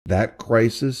that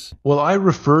crisis? Well, I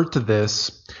refer to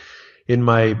this in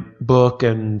my book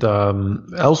and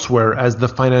elsewhere as the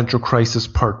financial crisis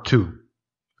part two.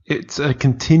 It's a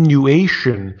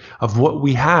continuation of what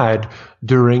we had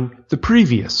during the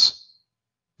previous.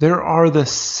 There are the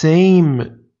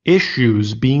same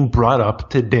issues being brought up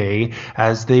today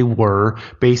as they were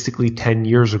basically 10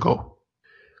 years ago.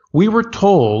 We were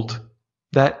told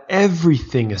that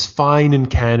everything is fine in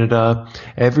Canada,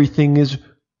 everything is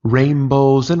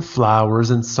rainbows and flowers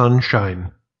and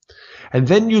sunshine. And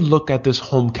then you look at this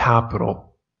home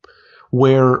capital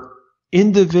where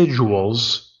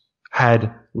individuals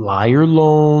had liar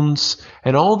loans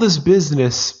and all this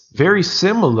business very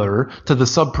similar to the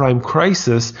subprime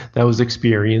crisis that was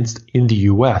experienced in the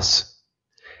US.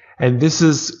 And this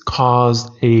has caused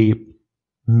a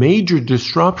major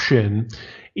disruption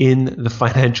in the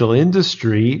financial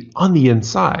industry on the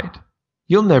inside.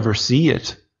 You'll never see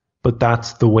it, but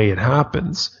that's the way it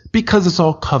happens because it's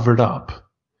all covered up.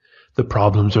 The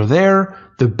problems are there,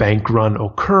 the bank run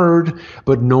occurred,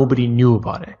 but nobody knew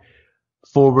about it.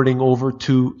 Forwarding over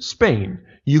to Spain,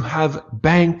 you have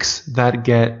banks that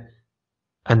get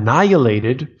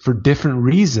annihilated for different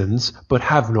reasons, but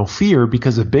have no fear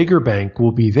because a bigger bank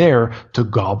will be there to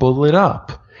gobble it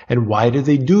up. And why do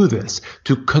they do this?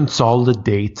 To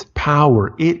consolidate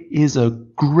power. It is a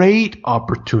great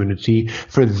opportunity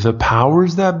for the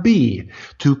powers that be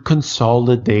to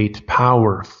consolidate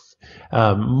power,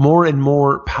 more and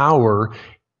more power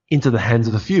into the hands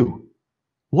of the few.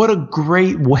 What a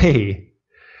great way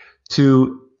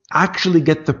to actually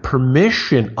get the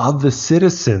permission of the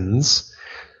citizens.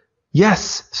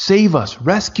 Yes, save us,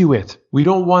 rescue it. We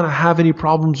don't want to have any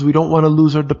problems. We don't want to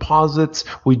lose our deposits.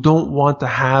 We don't want to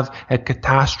have a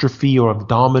catastrophe or a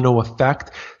domino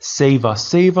effect. Save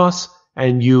us,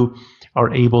 and you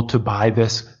are able to buy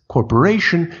this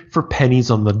corporation for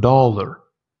pennies on the dollar.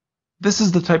 This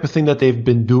is the type of thing that they've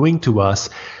been doing to us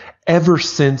ever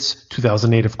since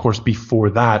 2008, of course, before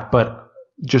that. But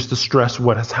just to stress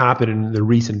what has happened in the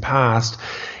recent past,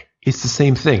 it's the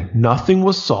same thing. Nothing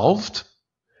was solved.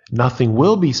 Nothing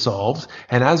will be solved,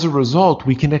 and as a result,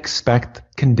 we can expect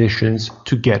conditions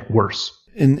to get worse.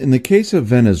 In the case of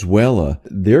Venezuela,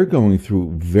 they're going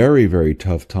through very, very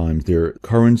tough times. Their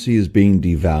currency is being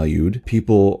devalued.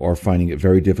 People are finding it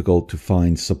very difficult to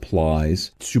find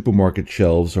supplies. Supermarket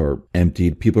shelves are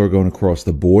emptied. People are going across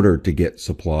the border to get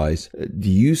supplies. Do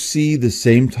you see the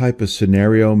same type of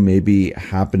scenario maybe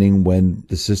happening when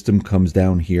the system comes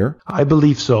down here? I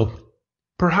believe so.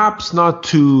 Perhaps not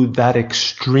to that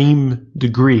extreme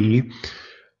degree,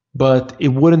 but it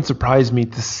wouldn't surprise me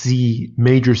to see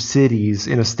major cities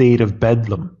in a state of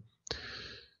bedlam.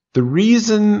 The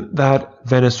reason that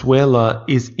Venezuela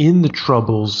is in the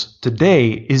troubles today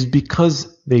is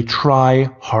because they try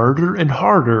harder and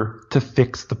harder to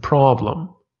fix the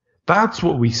problem. That's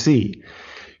what we see.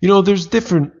 You know, there's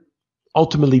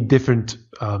ultimately different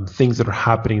things that are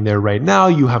happening there right now.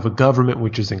 You have a government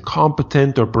which is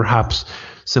incompetent or perhaps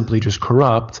simply just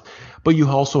corrupt, but you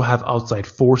also have outside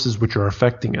forces which are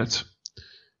affecting it.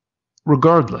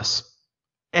 Regardless,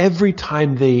 every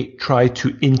time they try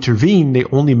to intervene, they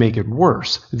only make it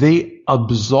worse. They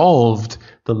absolved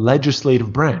the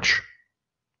legislative branch.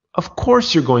 Of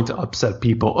course you're going to upset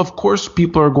people. Of course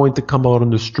people are going to come out on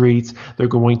the streets. They're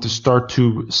going to start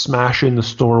to smash in the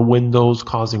store windows,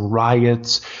 causing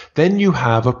riots. Then you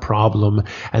have a problem,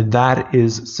 and that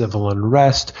is civil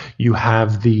unrest. You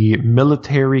have the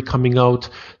military coming out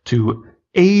to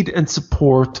aid and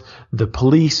support the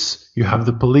police. You have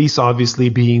the police obviously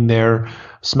being there,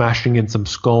 smashing in some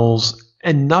skulls,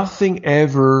 and nothing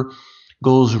ever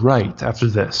goes right after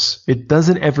this. It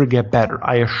doesn't ever get better.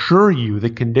 I assure you the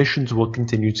conditions will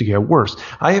continue to get worse.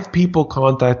 I have people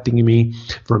contacting me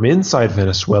from inside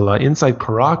Venezuela, inside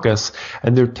Caracas,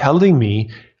 and they're telling me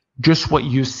just what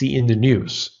you see in the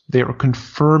news. They're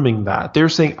confirming that. They're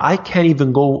saying, I can't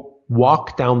even go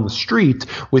walk down the street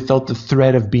without the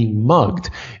threat of being mugged.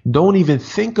 Don't even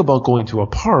think about going to a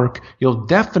park. You'll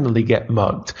definitely get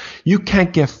mugged. You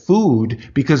can't get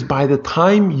food because by the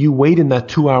time you wait in that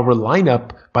 2-hour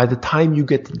lineup, by the time you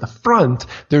get to the front,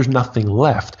 there's nothing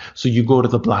left. So you go to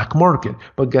the black market.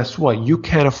 But guess what? You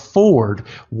can't afford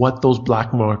what those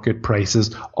black market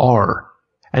prices are.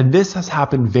 And this has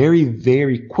happened very,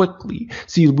 very quickly.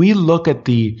 See, we look at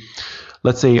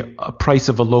let's say a price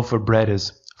of a loaf of bread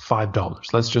is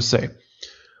 $5. Let's just say,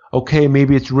 okay,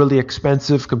 maybe it's really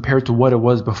expensive compared to what it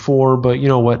was before, but you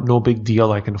know what? No big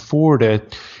deal. I can afford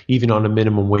it even on a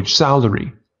minimum wage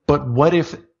salary. But what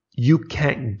if you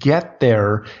can't get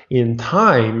there in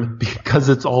time because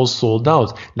it's all sold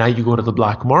out. Now you go to the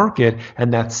black market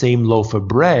and that same loaf of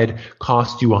bread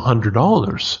costs you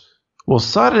 $100. Well,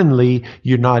 suddenly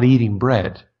you're not eating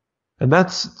bread. And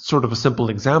that's sort of a simple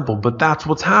example, but that's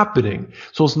what's happening.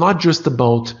 So it's not just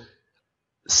about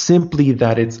simply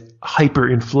that it's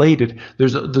hyperinflated.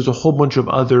 There's a whole bunch of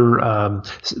other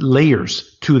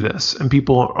layers to this, and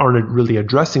people aren't really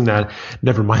addressing that.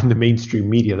 Never mind the mainstream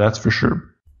media, that's for sure.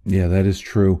 Yeah, that is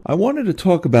true. I wanted to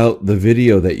talk about the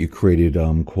video that you created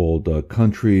called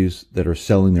Countries That Are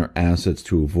Selling Their Assets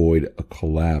to Avoid a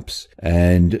Collapse.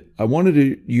 And I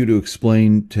wanted you to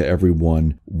explain to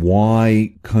everyone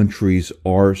why countries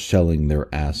are selling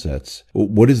their assets.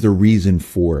 What is the reason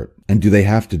for it? And do they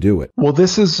have to do it? Well,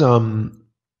 this is a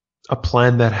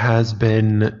plan that has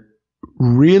been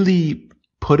really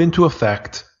put into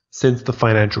effect since the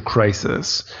financial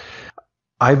crisis.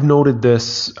 I've noted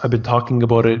this. I've been talking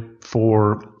about it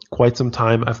for quite some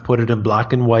time. I've put it in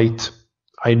black and white.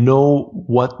 I know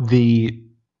what the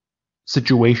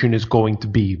situation is going to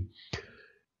be.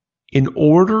 In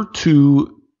order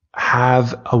to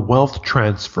have a wealth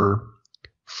transfer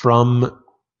from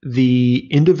the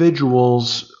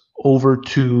individuals over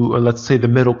to, let's say, the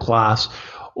middle class,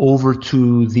 over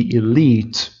to the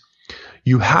elite,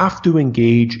 you have to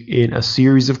engage in a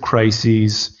series of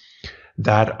crises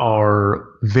that are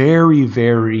very,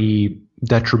 very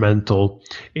detrimental.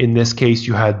 In this case,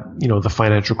 you had, the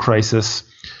financial crisis.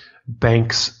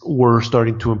 Banks were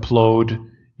starting to implode.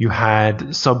 You had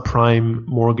subprime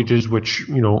mortgages, which,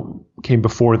 came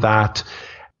before that.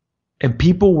 And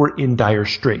people were in dire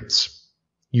straits.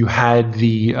 You had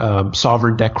the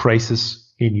sovereign debt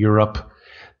crisis in Europe.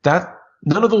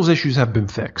 None of those issues have been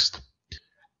fixed.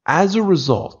 As a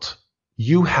result,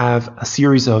 you have a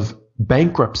series of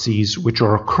bankruptcies which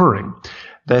are occurring.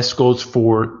 This goes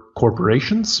for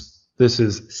corporations. This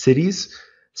is cities,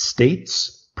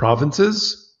 states,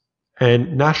 provinces,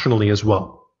 and nationally as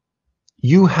well.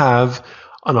 You have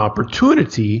an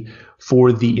opportunity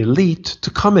for the elite to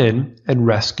come in and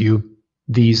rescue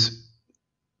these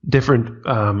different,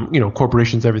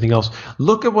 corporations, everything else.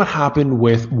 Look at what happened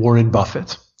with Warren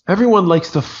Buffett. Everyone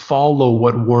likes to follow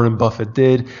what Warren Buffett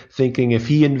did, thinking if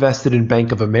he invested in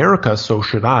Bank of America, so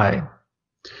should I.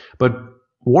 But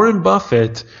Warren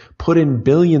Buffett put in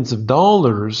billions of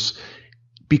dollars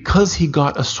because he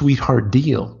got a sweetheart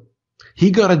deal.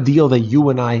 He got a deal that you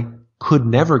and I could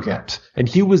never get. And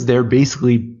he was there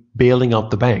basically bailing out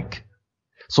the bank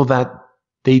so that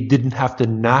they didn't have to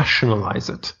nationalize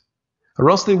it.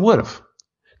 Or else they would have.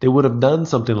 They would have done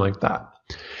something like that.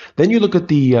 Then you look at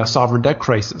the sovereign debt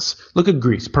crisis. Look at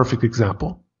Greece, perfect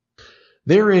example.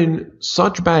 They're in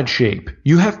such bad shape.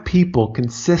 You have people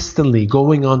consistently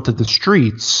going onto the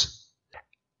streets,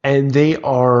 and they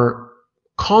are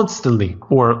constantly,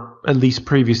 or at least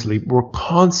previously, were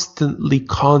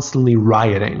constantly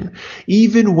rioting.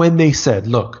 Even when they said,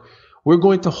 look, we're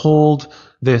going to hold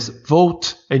this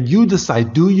vote, and you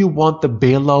decide, do you want the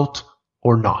bailout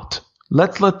or not?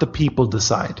 Let's let the people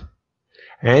decide.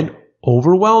 And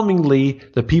overwhelmingly,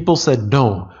 the people said,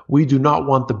 no, we do not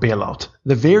want the bailout.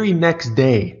 The very next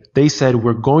day, they said,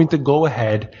 we're going to go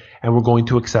ahead and we're going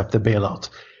to accept the bailout.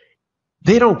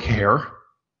 They don't care.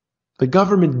 The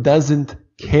government doesn't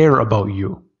care about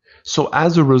you. So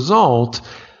as a result,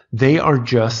 they are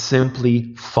just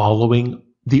simply following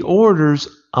the orders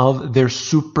of their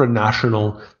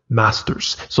supranational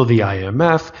masters. So the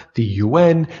IMF, the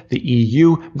UN, the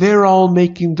EU, they're all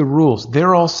making the rules.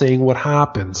 They're all saying what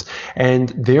happens. And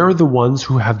they're the ones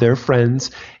who have their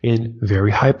friends in very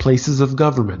high places of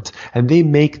government. And they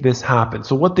make this happen.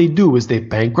 So what they do is they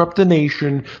bankrupt a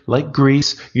nation like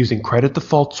Greece using credit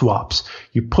default swaps.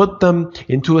 You put them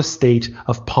into a state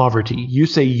of poverty. You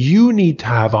say you need to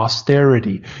have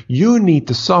austerity. You need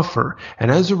to suffer.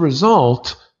 And as a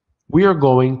result, we are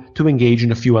going to engage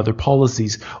in a few other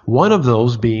policies. One of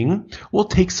those being, we'll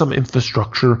take some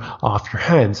infrastructure off your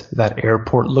hands. That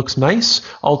airport looks nice.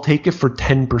 I'll take it for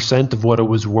 10% of what it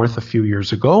was worth a few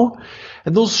years ago.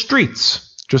 And those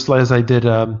streets, just as I did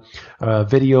a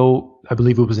video, I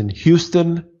believe it was in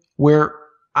Houston, where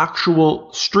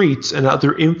actual streets and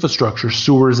other infrastructure,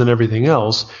 sewers and everything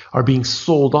else, are being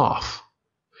sold off.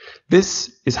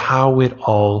 This is how it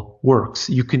all works.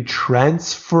 You can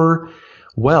transfer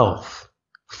wealth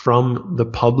from the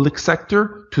public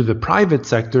sector to the private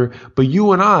sector, but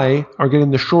you and I are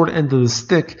getting the short end of the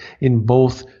stick in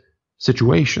both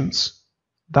situations.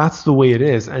 That's the way it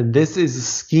is. And this is a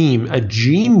scheme, a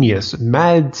genius,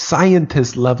 mad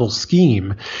scientist level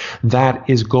scheme that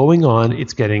is going on.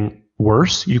 It's getting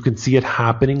worse. You can see it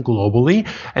happening globally,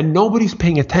 and nobody's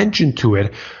paying attention to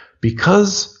it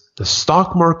because the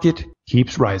stock market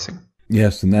keeps rising.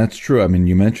 Yes, and that's true. I mean,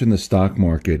 you mentioned the stock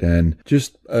market, and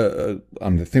just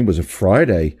on the thing was a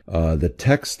Friday, the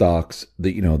tech stocks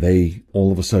that they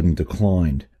all of a sudden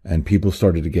declined, and people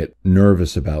started to get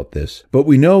nervous about this. But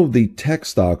we know the tech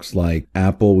stocks like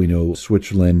Apple, we know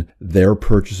Switzerland, they're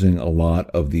purchasing a lot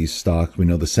of these stocks. We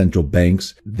know the central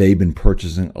banks, they've been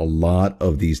purchasing a lot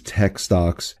of these tech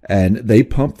stocks, and they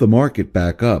pump the market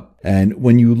back up. And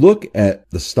when you look at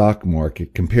the stock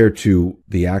market compared to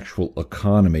the actual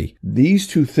economy, these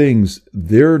two things,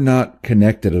 they're not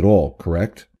connected at all,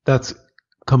 correct? That's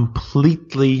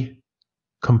completely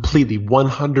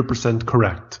 100%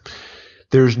 correct.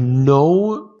 There's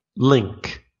no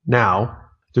link now.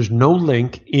 There's no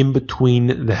link in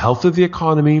between the health of the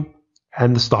economy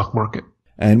and the stock market.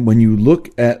 And when you look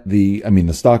at the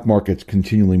stock market's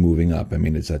continually moving up. I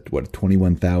mean, it's at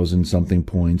 21,000 something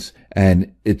points,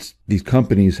 and these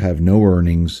companies have no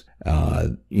earnings.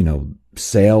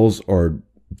 Sales are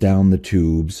down the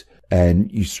tubes.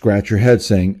 And you scratch your head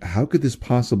saying, how could this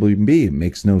possibly be? It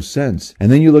makes no sense.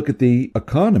 And then you look at the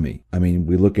economy. I mean,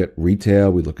 we look at retail,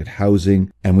 we look at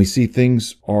housing, and we see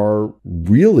things are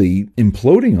really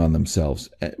imploding on themselves.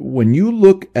 When you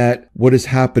look at what is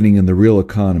happening in the real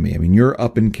economy, I mean, you're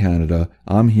up in Canada,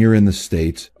 I'm here in the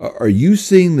States. Are you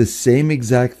seeing the same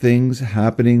exact things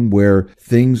happening where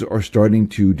things are starting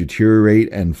to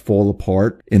deteriorate and fall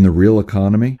apart in the real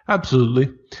economy? Absolutely.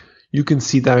 You can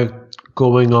see that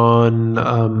going on.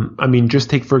 Just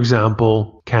take, for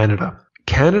example, Canada.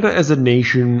 Canada as a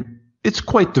nation, it's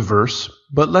quite diverse,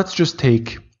 but let's just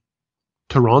take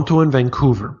Toronto and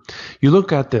Vancouver. You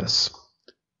look at this.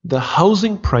 The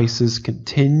housing prices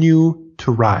continue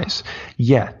to rise,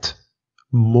 yet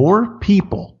more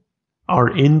people are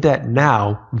in debt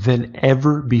now than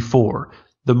ever before.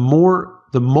 The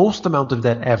most amount of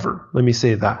debt ever. Let me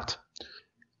say that.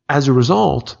 As a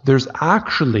result, there's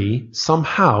actually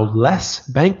somehow less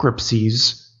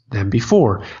bankruptcies than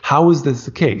before. How is this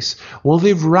the case? Well,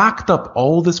 they've racked up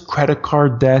all this credit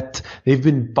card debt. They've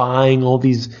been buying all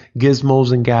these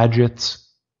gizmos and gadgets,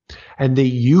 and they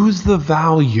use the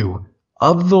value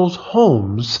of those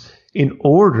homes in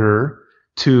order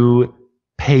to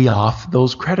pay off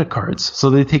those credit cards. So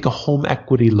they take a home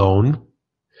equity loan,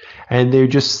 and they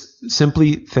just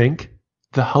simply think,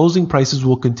 the housing prices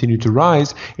will continue to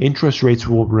rise, interest rates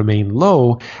will remain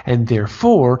low, and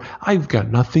therefore, I've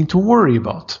got nothing to worry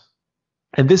about.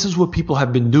 And this is what people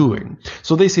have been doing.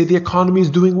 So they say the economy is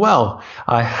doing well.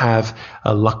 I have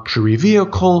a luxury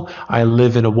vehicle, I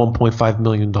live in a $1.5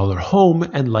 million home,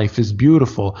 and life is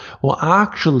beautiful. Well,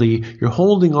 actually, you're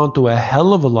holding on to a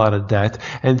hell of a lot of debt,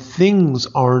 and things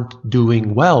aren't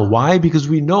doing well. Why? Because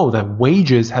we know that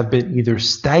wages have been either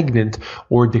stagnant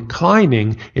or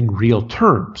declining in real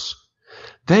terms.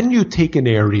 Then you take an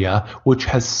area which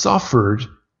has suffered,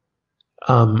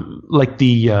 like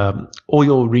the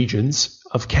oil regions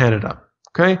of Canada.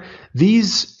 Okay,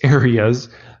 these areas,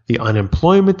 the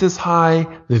unemployment is high,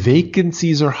 the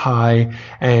vacancies are high,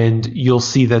 and you'll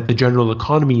see that the general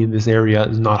economy in this area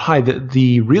is not high.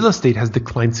 The real estate has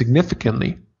declined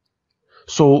significantly.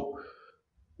 So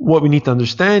what we need to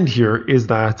understand here is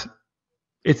that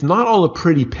it's not all a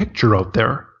pretty picture out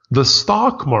there. The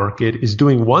stock market is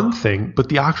doing one thing, but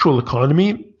the actual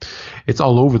economy, it's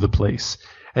all over the place.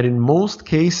 And in most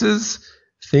cases,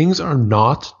 things are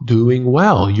not doing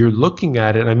well. You're looking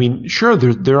at it. I mean, sure,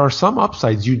 there are some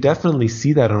upsides. You definitely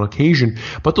see that on occasion,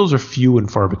 but those are few and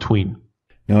far between.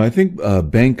 Now, I think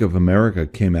Bank of America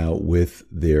came out with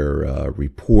their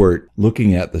report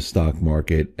looking at the stock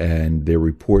market, and their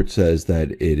report says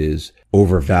that it is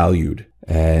overvalued.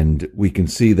 And we can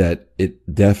see that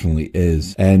it definitely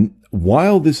is. And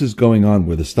while this is going on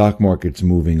where the stock market's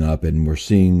moving up and we're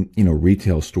seeing,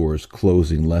 retail stores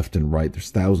closing left and right, there's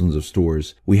thousands of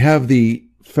stores, we have the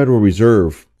Federal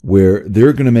Reserve where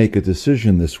they're going to make a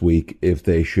decision this week if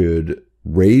they should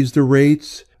raise the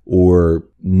rates or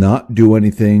not do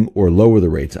anything or lower the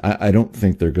rates. I don't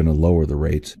think they're going to lower the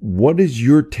rates. What is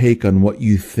your take on what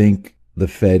you think the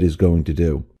Fed is going to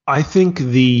do? I think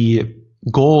the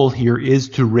goal here is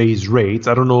to raise rates.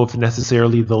 I don't know if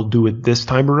necessarily they'll do it this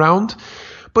time around,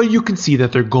 but you can see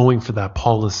that they're going for that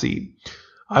policy.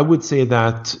 I would say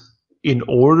that in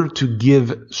order to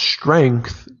give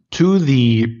strength to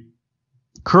the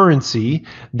currency,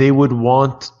 they would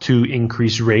want to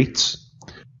increase rates.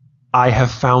 I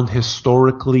have found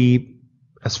historically,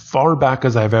 as far back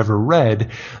as I've ever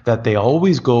read, that they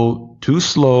always go too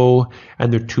slow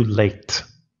and they're too late.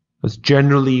 That's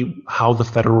generally how the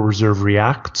Federal Reserve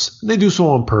reacts. They do so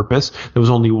on purpose. There was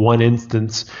only one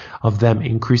instance of them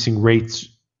increasing rates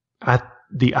at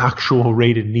the actual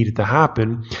rate it needed to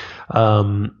happen.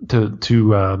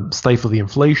 to stifle the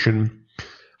inflation.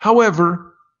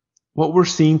 However, what we're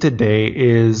seeing today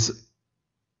is,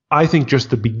 I think, just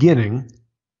the beginning.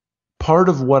 Part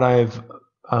of what I've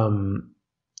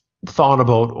thought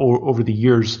about over the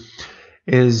years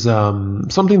is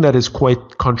something that is quite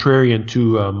contrarian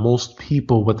to most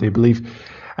people, what they believe,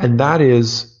 and that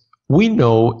is, we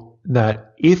know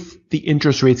that if the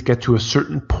interest rates get to a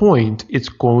certain point, it's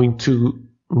going to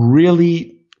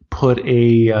really put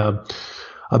a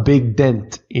big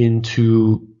dent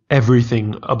into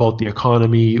everything about the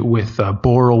economy, with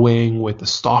borrowing, with the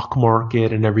stock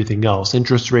market, and everything else.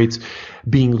 Interest rates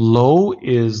being low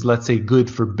is, let's say, good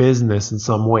for business in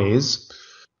some ways.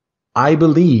 I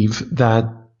believe that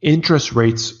interest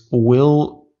rates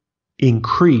will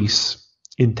increase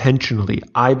intentionally.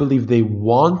 I believe they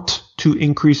want to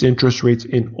increase interest rates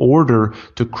in order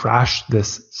to crash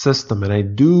this system. And I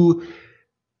do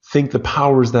think the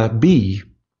powers that be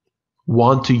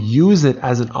want to use it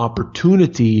as an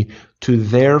opportunity to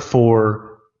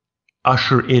therefore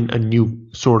usher in a new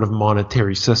sort of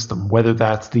monetary system, whether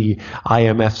that's the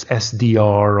IMF's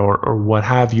SDR or what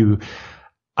have you.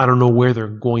 I don't know where they're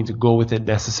going to go with it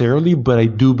necessarily, but I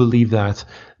do believe that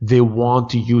they want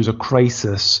to use a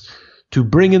crisis to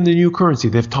bring in the new currency.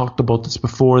 They've talked about this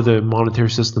before. The monetary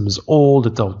system is old,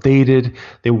 it's outdated.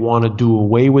 They want to do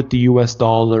away with the US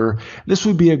dollar. This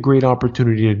would be a great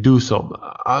opportunity to do so.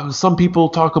 Some people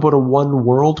talk about a one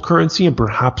world currency, and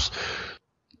perhaps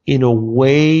in a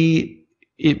way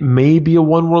it may be a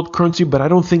one world currency, but I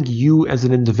don't think you as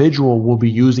an individual will be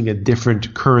using a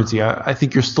different currency. I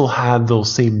think you'll still have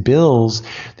those same bills.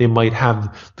 They might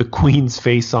have the Queen's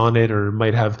face on it, or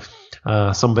might have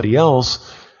somebody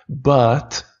else.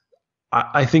 But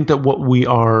I think that what we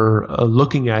are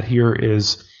looking at here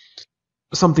is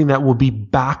something that will be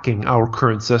backing our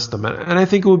current system. And I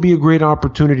think it would be a great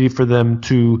opportunity for them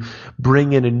to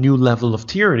bring in a new level of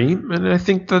tyranny. And I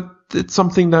think that it's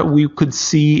something that we could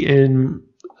see in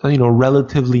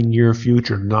relatively near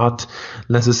future, not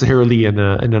necessarily in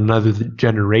another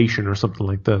generation or something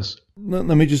like this. Let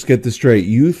me just get this straight.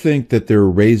 You think that they're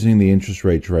raising the interest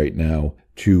rates right now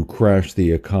to crash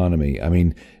the economy? I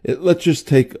mean, let's just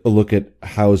take a look at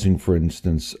housing, for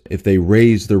instance. If they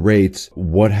raise the rates,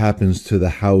 what happens to the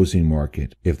housing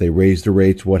market? If they raise the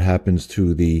rates, what happens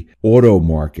to the auto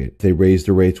market? If they raise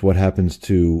the rates, what happens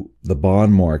to the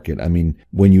bond market? I mean,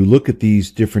 when you look at these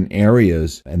different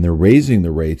areas and they're raising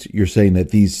the rates, you're saying that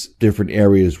these different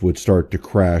areas would start to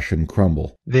crash and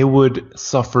crumble. They would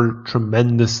suffer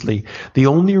tremendously. The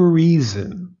only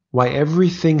reason why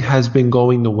everything has been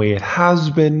going the way it has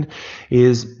been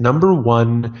is, number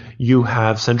one, you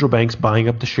have central banks buying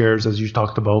up the shares, as you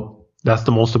talked about. That's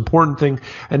the most important thing.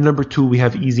 And number two, we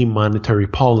have easy monetary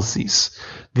policies.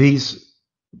 These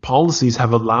policies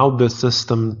have allowed the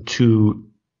system to,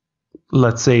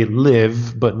 let's say,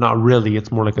 live, but not really.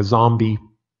 It's more like a zombie.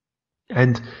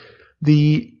 And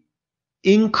the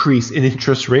increase in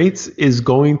interest rates is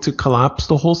going to collapse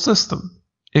the whole system.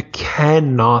 It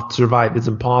cannot survive. It's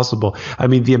impossible. I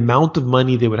mean, the amount of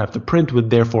money they would have to print would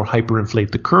therefore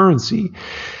hyperinflate the currency.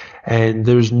 And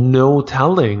there's no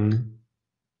telling,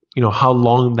 how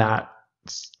long that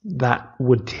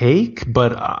would take.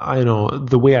 But I know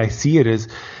the way I see it is,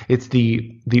 it's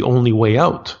the only way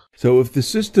out. So if the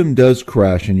system does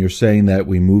crash, and you're saying that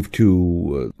we move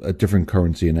to a different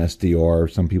currency, an SDR,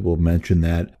 some people have mentioned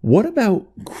that, what about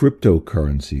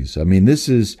cryptocurrencies? I mean,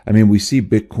 we see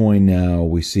Bitcoin now,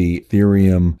 we see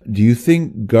Ethereum. Do you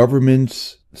think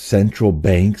governments, central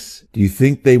banks, do you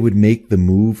think they would make the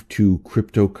move to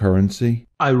cryptocurrency?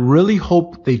 I really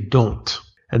hope they don't.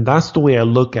 And that's the way I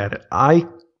look at it. I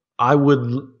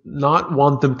would not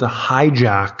want them to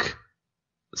hijack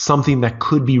something that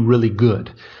could be really good,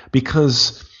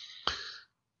 because,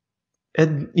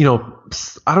 and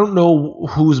I don't know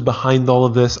who's behind all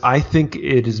of this. I think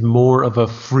it is more of a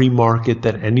free market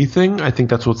than anything. I think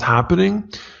that's what's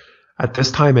happening at this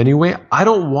time anyway. I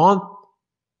don't want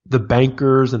the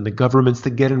bankers and the governments to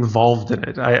get involved in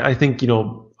it. I think,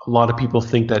 a lot of people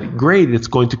think that, great, it's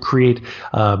going to create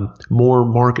more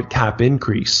market cap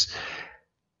increase.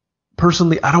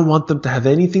 Personally, I don't want them to have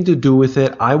anything to do with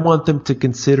it. I want them to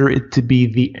consider it to be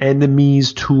the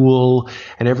enemy's tool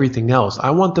and everything else. I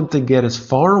want them to get as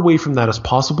far away from that as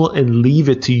possible and leave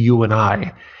it to you and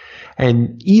I.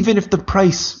 And even if the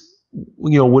price,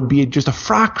 would be just a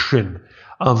fraction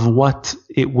of what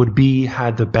it would be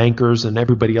had the bankers and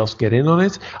everybody else get in on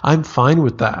it, I'm fine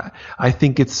with that. I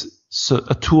think it's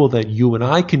a tool that you and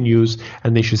I can use,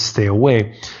 and they should stay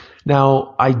away.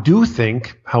 Now, I do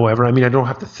think, however, I don't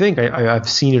have to think, I've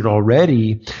seen it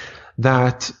already,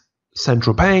 that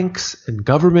central banks and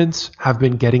governments have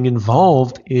been getting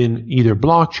involved in either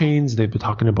blockchains. They've been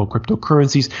talking about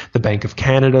cryptocurrencies. The Bank of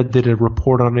Canada did a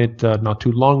report on it not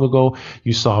too long ago.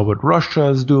 You saw what Russia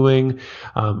is doing.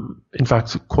 In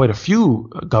fact, quite a few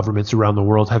governments around the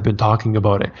world have been talking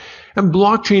about it. And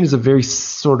blockchain is a very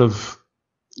sort of,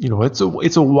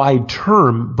 it's a wide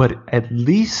term, but at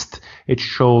least it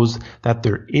shows that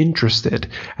they're interested.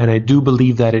 And I do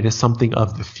believe that it is something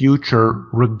of the future,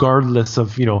 regardless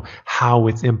of, how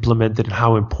it's implemented and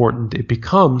how important it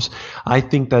becomes. I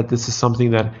think that this is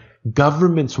something that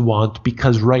governments want,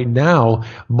 because right now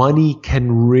money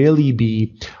can really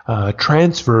be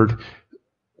transferred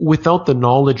without the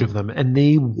knowledge of them, and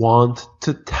they want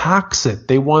to tax it.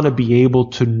 They want to be able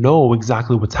to know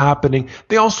exactly what's happening.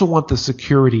 They also want the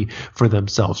security for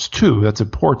themselves too. That's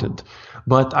important.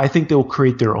 But I think they'll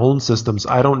create their own systems.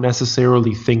 I don't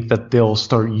necessarily think that they'll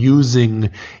start using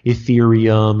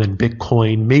Ethereum and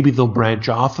Bitcoin. Maybe they'll branch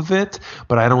off of it,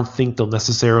 but I don't think they'll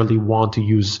necessarily want to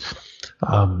use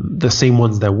the same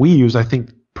ones that we use. I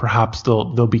think perhaps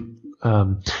they'll be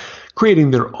creating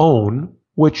their own,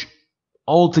 which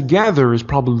altogether is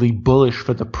probably bullish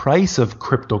for the price of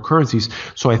cryptocurrencies.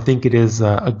 So I think it is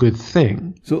a good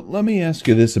thing. So let me ask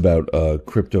you this about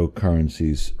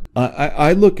cryptocurrencies.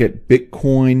 I look at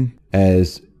Bitcoin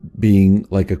as being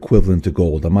like equivalent to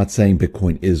gold. I'm not saying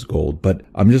Bitcoin is gold, but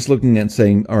I'm just looking at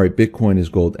saying, all right, Bitcoin is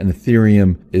gold and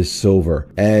Ethereum is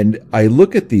silver. And I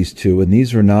look at these two, and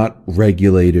these are not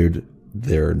regulated.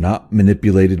 They're not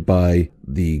manipulated by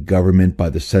the government, by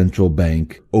the central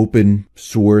bank. Open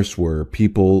source where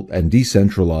people, and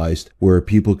decentralized where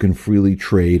people can freely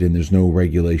trade and there's no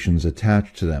regulations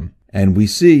attached to them. And we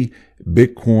see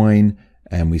Bitcoin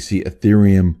and we see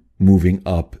Ethereum moving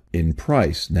up in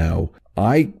price. Now,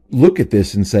 I look at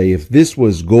this and say, if this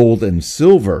was gold and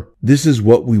silver, this is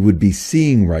what we would be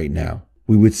seeing right now.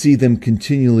 We would see them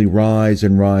continually rise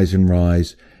and rise and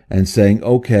rise, and saying,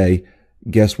 okay,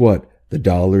 guess what? The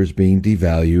dollar is being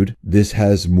devalued. This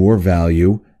has more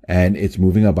value and it's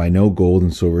moving up. I know gold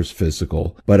and silver is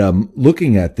physical, but I'm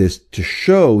looking at this to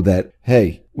show that,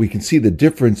 hey, we can see the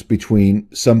difference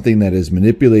between something that is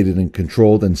manipulated and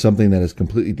controlled and something that is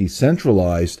completely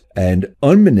decentralized and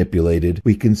unmanipulated.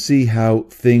 We can see how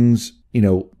things,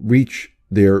 reach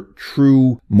their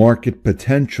true market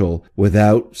potential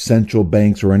without central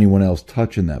banks or anyone else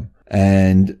touching them.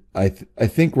 And I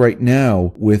think right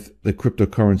now with the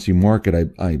cryptocurrency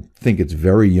market, I think it's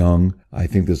very young. I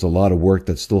think there's a lot of work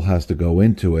that still has to go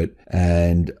into it.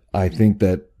 And I think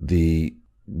that the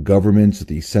governments,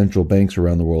 the central banks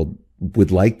around the world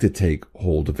would like to take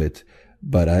hold of it,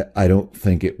 but I don't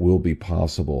think it will be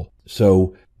possible.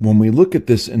 So when we look at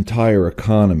this entire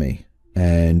economy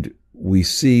and we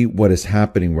see what is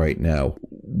happening right now,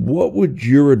 what would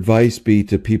your advice be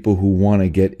to people who want to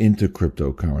get into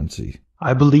cryptocurrency?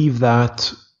 I believe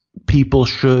that people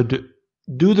should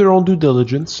do their own due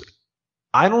diligence.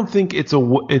 I don't think it's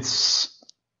not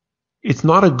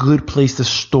a good place to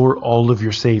store all of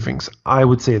your savings. I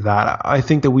would say that. I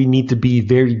think that we need to be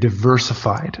very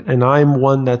diversified. And I'm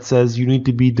one that says you need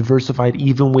to be diversified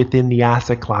even within the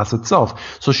asset class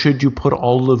itself. So should you put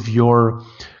all of your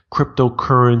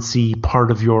cryptocurrency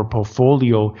part of your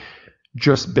portfolio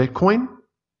just Bitcoin?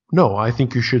 No, I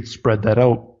think you should spread that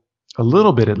out a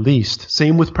little bit at least.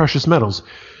 Same with precious metals.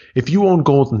 If you own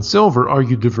gold and silver, are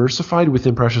you diversified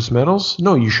within precious metals?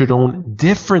 No, you should own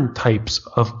different types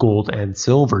of gold and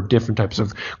silver, different types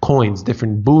of coins,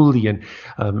 different bullion,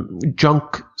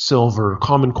 junk silver,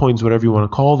 common coins, whatever you want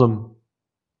to call them.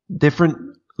 Different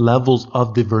levels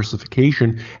of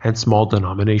diversification and small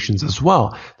denominations as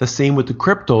well. The same with the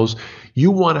cryptos. You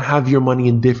want to have your money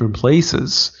in different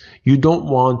places. You don't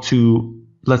want to,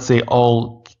 let's say,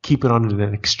 all keep it on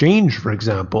an exchange, for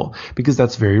example, because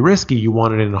that's very risky. You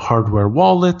want it in a hardware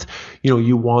wallet.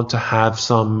 You want to have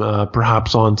some,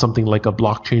 perhaps on something like a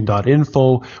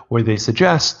blockchain.info where they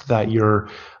suggest that your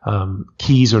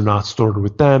keys are not stored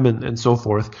with them and so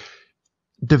forth.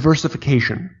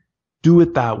 Diversification. Do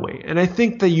it that way. And I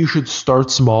think that you should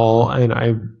start small, and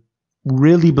I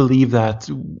really believe that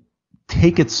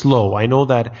take it slow. I know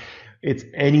that it's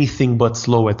anything but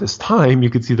slow at this time.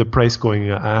 You could see the price going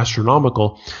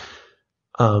astronomical.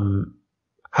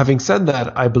 Having said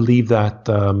that, I believe that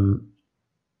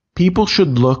people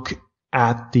should look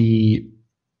at the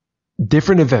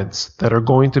different events that are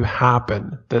going to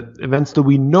happen, that events that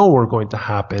we know are going to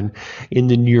happen in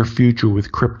the near future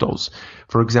with cryptos.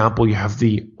 For example, you have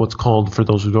what's called, for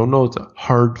those who don't know, it's a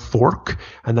hard fork,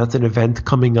 and that's an event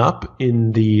coming up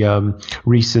in the in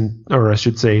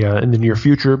the near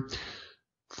future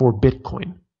for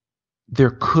Bitcoin.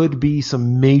 There could be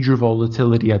some major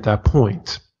volatility at that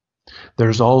point.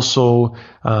 There's also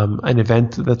an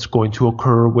event that's going to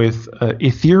occur with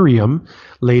Ethereum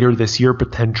later this year,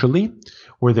 potentially,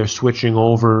 where they're switching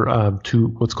over to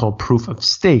what's called proof of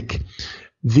stake.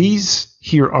 These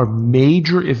here are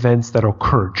major events that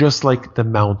occur, just like the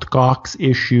Mt. Gox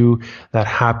issue that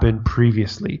happened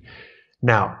previously.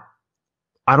 Now,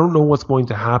 I don't know what's going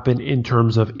to happen in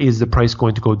terms of, is the price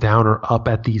going to go down or up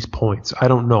at these points? I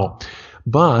don't know.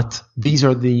 But these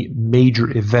are the major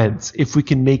events. If we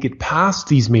can make it past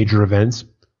these major events,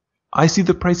 I see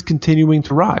the price continuing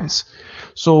to rise.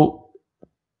 So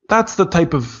that's the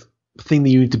type of thing that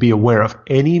you need to be aware of.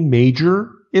 Any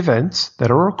major events that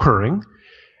are occurring,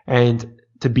 and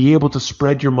to be able to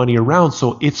spread your money around.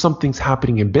 So if something's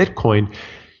happening in Bitcoin,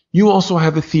 you also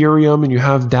have Ethereum and you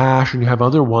have Dash and you have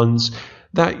other ones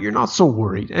that you're not so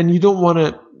worried. And you don't want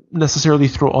to necessarily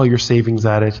throw all your savings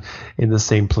at it in the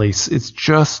same place. It's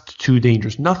just too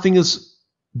dangerous. Nothing is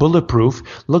bulletproof.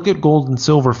 Look at gold and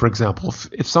silver, for example.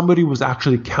 If somebody was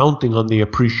actually counting on the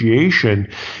appreciation,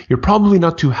 you're probably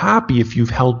not too happy if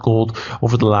you've held gold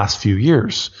over the last few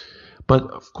years. But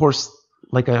of course,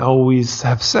 like I always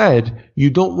have said, you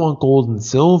don't want gold and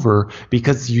silver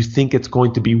because you think it's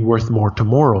going to be worth more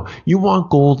tomorrow. You want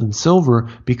gold and silver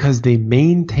because they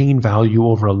maintain value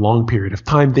over a long period of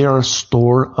time. They are a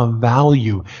store of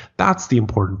value. That's the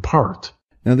important part.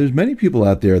 Now, there's many people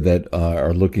out there that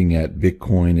are looking at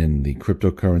Bitcoin and the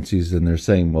cryptocurrencies, and they're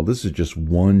saying, well, this is just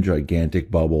one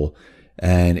gigantic bubble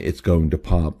and it's going to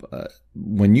pop.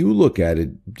 When you look at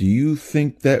it, do you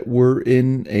think that we're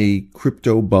in a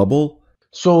crypto bubble?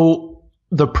 So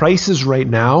the prices right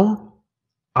now,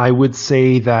 I would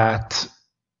say that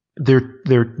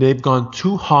they've gone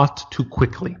too hot too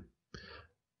quickly.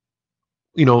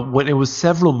 You know, when it was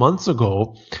several months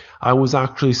ago, I was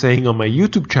actually saying on my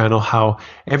YouTube channel how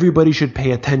everybody should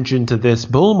pay attention to this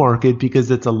bull market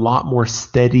because it's a lot more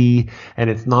steady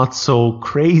and it's not so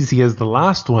crazy as the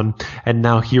last one. And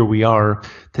now here we are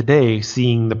today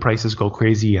seeing the prices go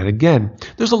crazy yet again.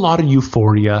 There's a lot of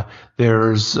euphoria.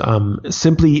 There's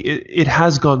simply, it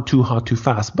has gone too hot too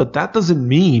fast, but that doesn't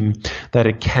mean that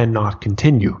it cannot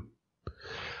continue.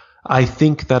 I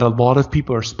think that a lot of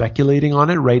people are speculating on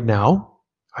it right now.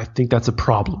 I think that's a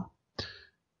problem.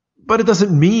 But it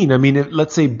doesn't mean,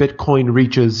 let's say Bitcoin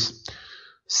reaches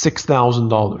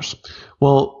 $6,000.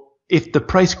 Well, if the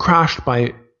price crashed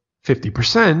by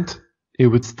 50%, it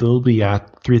would still be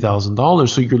at $3,000.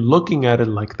 So you're looking at it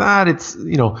like that. It's,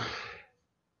 the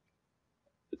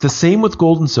same with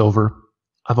gold and silver.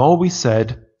 I've always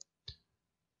said,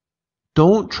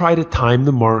 don't try to time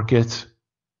the market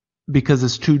because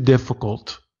it's too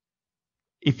difficult.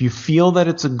 If you feel that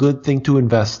it's a good thing to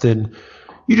invest in,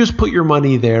 you just put your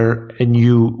money there and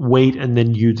you wait, and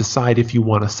then you decide if you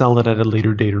want to sell it at a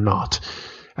later date or not.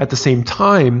 At the same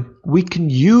time, we can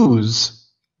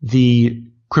use the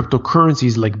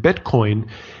cryptocurrencies like Bitcoin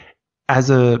as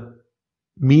a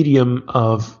medium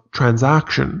of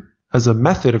transaction, as a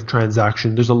method of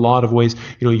transaction. There's a lot of ways.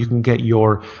 You can get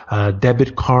your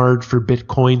debit card for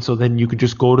Bitcoin, so then you could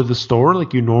just go to the store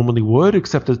like you normally would,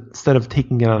 except instead of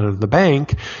taking it out of the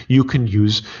bank, you can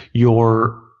use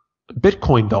your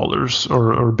Bitcoin dollars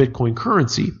or Bitcoin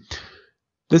currency.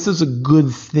 This is a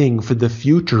good thing for the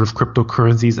future of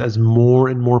cryptocurrencies as more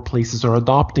and more places are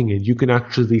adopting it. You can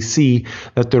actually see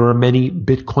that there are many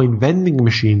Bitcoin vending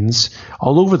machines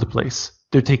all over the place.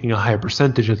 They're taking a higher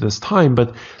percentage at this time,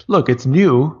 but look, it's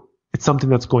new. It's something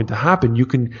that's going to happen. You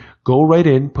can go right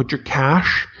in, put your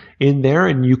cash in there,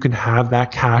 and you can have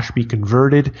that cash be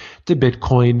converted to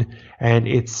Bitcoin, and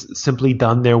it's simply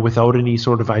done there without any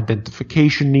sort of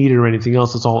identification needed or anything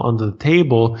else. It's all under the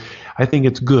table. I think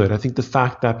it's good. I think the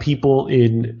fact that people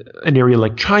in an area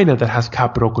like China that has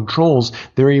capital controls,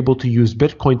 they're able to use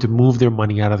Bitcoin to move their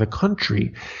money out of the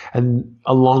country. And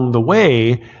along the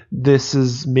way, this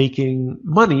is making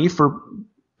money for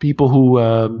people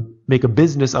who make a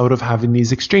business out of having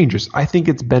these exchanges. I think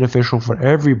it's beneficial for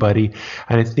everybody,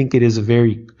 and I think it is a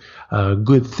very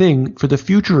good thing for the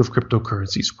future of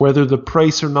cryptocurrencies. Whether the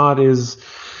price or not is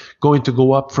going to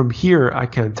go up from here, I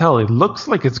can't tell. It looks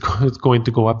like it's going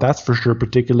to go up, that's for sure,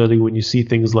 particularly when you see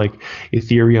things like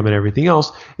Ethereum and everything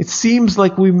else. It seems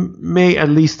like we may, at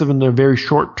least in the very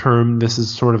short term, this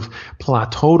is sort of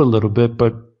plateaued a little bit,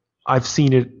 but I've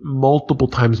seen it multiple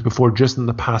times before just in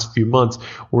the past few months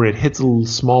where it hits a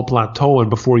small plateau, and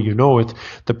before you know it,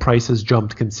 the price has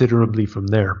jumped considerably from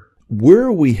there. Where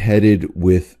are we headed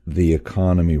with the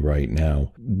economy right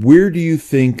now? Where do you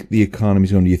think the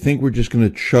economy's going? Do you think we're just going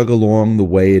to chug along the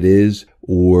way it is?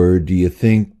 Or do you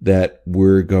think that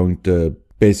we're going to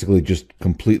basically just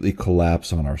completely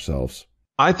collapse on ourselves?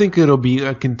 I think it'll be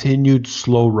a continued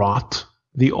slow rot.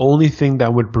 The only thing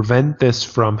that would prevent this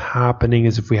from happening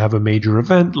is if we have a major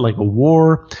event like a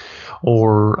war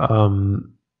or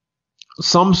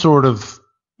some sort of,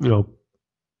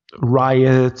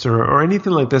 riots or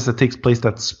anything like this that takes place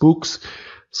that spooks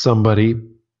somebody.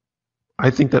 I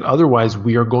think that otherwise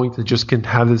we are going to just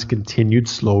have this continued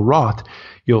slow rot.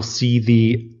 You'll see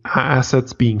the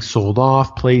assets being sold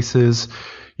off places.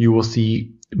 You will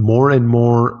see more and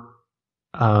more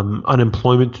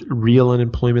unemployment, real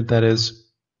unemployment that is.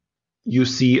 You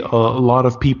see a lot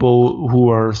of people who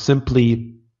are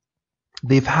simply,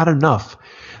 they've had enough.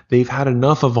 They've had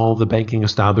enough of all the banking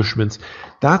establishments.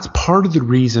 That's part of the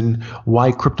reason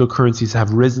why cryptocurrencies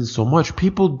have risen so much.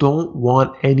 People don't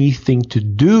want anything to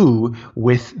do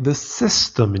with the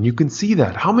system. And you can see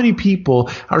that. How many people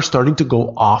are starting to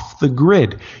go off the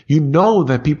grid? You know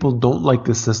that people don't like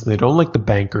the system. They don't like the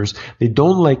bankers. They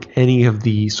don't like any of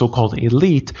the so-called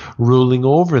elite ruling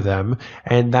over them.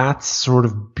 And that's sort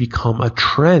of become a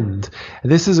trend.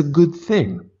 And this is a good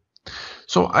thing.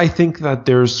 So I think that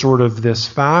there's sort of this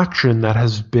faction that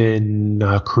has been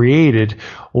created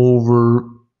over,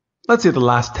 let's say, the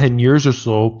last 10 years or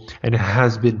so, and it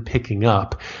has been picking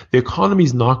up. The economy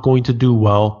is not going to do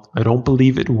well. I don't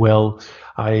believe it will.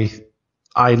 I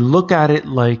look at it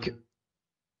like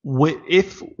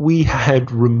if we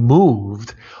had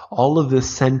removed all of the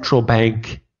central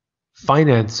bank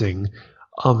financing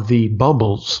of the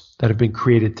bubbles that have been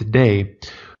created today,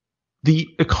 the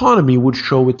economy would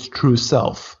show its true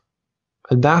self.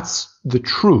 And that's the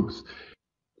truth.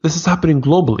 This is happening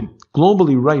globally.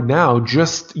 Globally right now,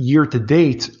 just year to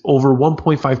date, over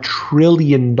 $1.5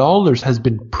 trillion has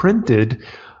been printed,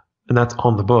 and that's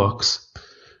on the books,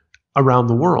 around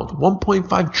the world.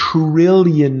 $1.5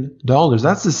 trillion.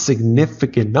 That's a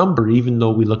significant number, even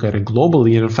though we look at it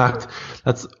globally. And in fact,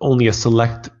 that's only a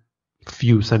select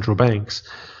few central banks.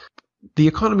 The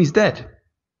economy's dead.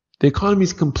 The economy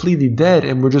is completely dead,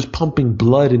 and we're just pumping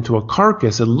blood into a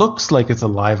carcass. It looks like it's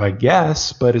alive, I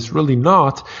guess, but it's really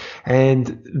not.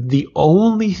 And the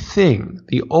only thing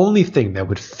that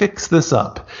would fix this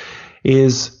up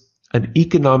is an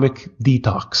economic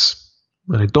detox.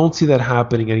 And I don't see that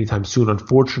happening anytime soon.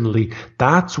 Unfortunately,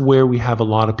 that's where we have a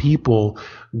lot of people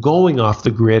going off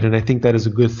the grid, and I think that is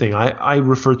a good thing. I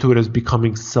refer to it as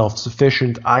becoming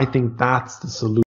self-sufficient. I think that's the solution.